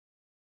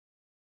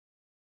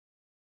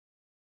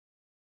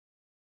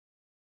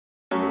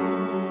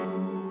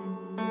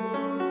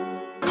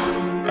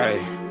Hey,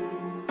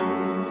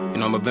 you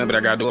know I'm a vamp, but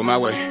I gotta do it my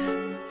way.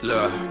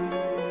 Love.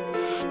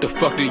 The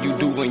fuck do you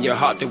do when you're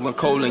hot, then when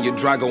cold and you're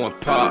dry going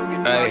pop?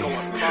 Ay,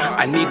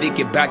 I need to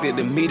get back to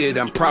the me that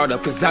I'm proud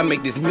of, cause I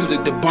make this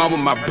music to bond with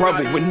my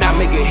brother. When I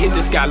make a hit,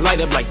 the sky light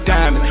up like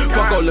diamonds.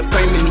 Fuck all the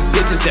fame and these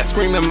bitches that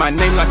screaming my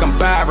name like I'm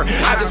Byron.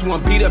 I just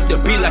want beat up the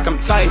beat like I'm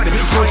Tyson.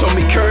 Bro told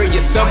me carry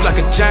yourself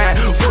like a giant.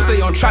 Bro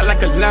say on track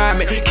like a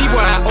lineman. Keep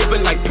one eye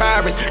open like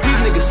pirates.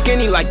 These niggas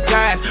skinny like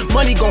guys.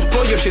 Money gon'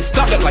 flow, your shit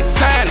stuck up like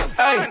silence.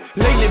 Ay,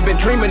 lately been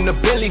dreaming of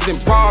Bentleys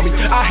and Barbies.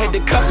 I had to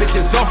cut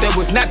bitches off that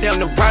was not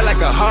down to ride like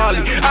a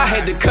Harley. I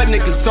had to cut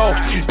niggas off.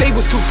 They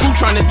was too cool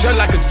trying to judge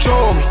like a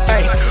jewelry.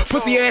 Ay,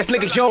 pussy ass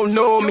niggas, you don't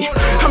know me.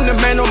 I'm the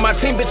man on my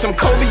team, bitch, I'm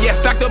Kobe. Yeah,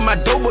 stocked up my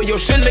dough, boy, your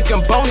shit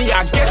looking bony.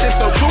 I guess it's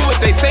so true what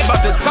they say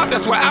about the top.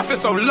 That's why I feel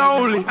so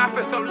lonely.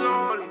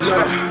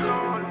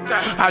 Yeah.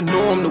 I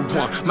know I'm the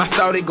one. My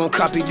style, they gon'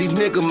 copy these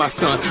niggas, my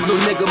sons. Little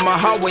nigga, my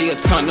heart weigh a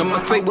ton. I'ma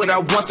say what I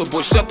want, so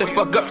boy, shut the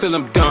fuck up till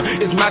I'm done.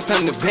 It's my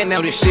time to vent,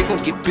 now this shit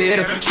gon' get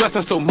better.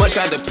 Stressing so much,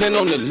 I depend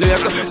on the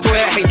liquor.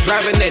 Swear I hate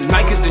driving that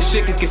night, cause the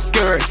shit could get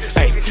scary.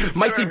 Ay,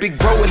 might see big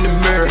bro in the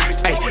mirror.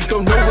 Ay,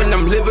 don't know when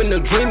I'm living a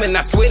dream, and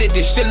I swear that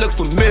this shit look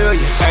familiar.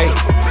 Ay,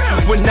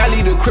 when I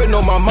leave the crib,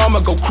 know my mama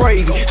go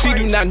crazy. She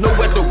do not know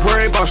what to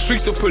worry about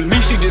streets or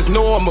police, she just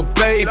know I'm a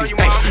baby.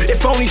 Ay,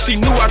 if only she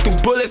knew I threw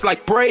bullets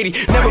like Brady.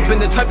 Never been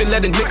the type to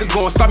let a nigga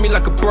go and stop me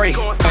like a break.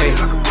 Ay,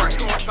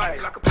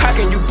 how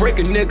can you break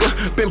a nigga?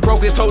 Been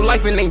broke his whole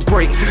life and ain't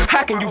break.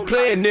 How can you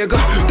play a nigga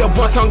that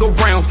once hung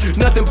around?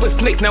 Nothing but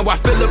snakes, now I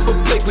fill up a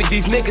plate with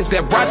these niggas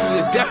that ride to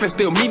the death and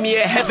still meet me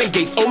at heaven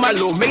gates. Oh my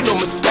lord, make no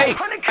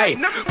mistakes. Ay,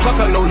 plus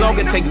I no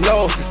longer take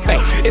losses. Ay,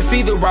 it's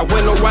either I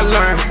win or I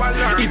learn.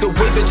 Either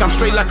way, bitch, I'm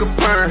straight like a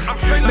perm.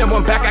 Now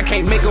I'm back, I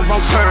can't make a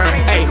wrong turn.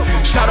 Ay,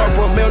 shout out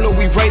Romeo, know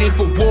we ready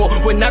for war.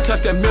 When I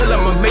touch that mill,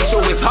 I'ma make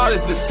sure it's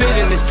hardest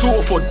decision is 2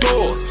 or 4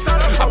 doors.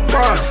 I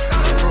promise.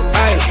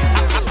 Ay,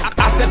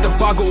 I set the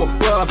bar, go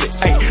above it.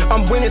 Ay,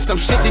 I'm winning some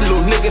shit these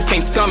little niggas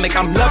can't stomach.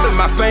 I'm loving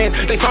my fans,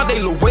 they thought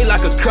they look way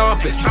like a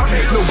compass.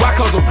 No, I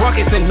cause a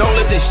ruckus and all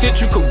of this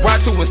shit you could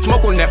ride to and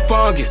smoke on that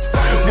fungus.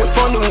 With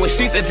fun when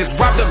sheets that just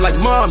wrapped up like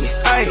mummies.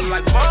 Ay,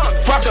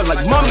 wrapped up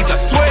like mummies, I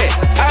swear.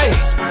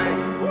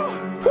 Ay.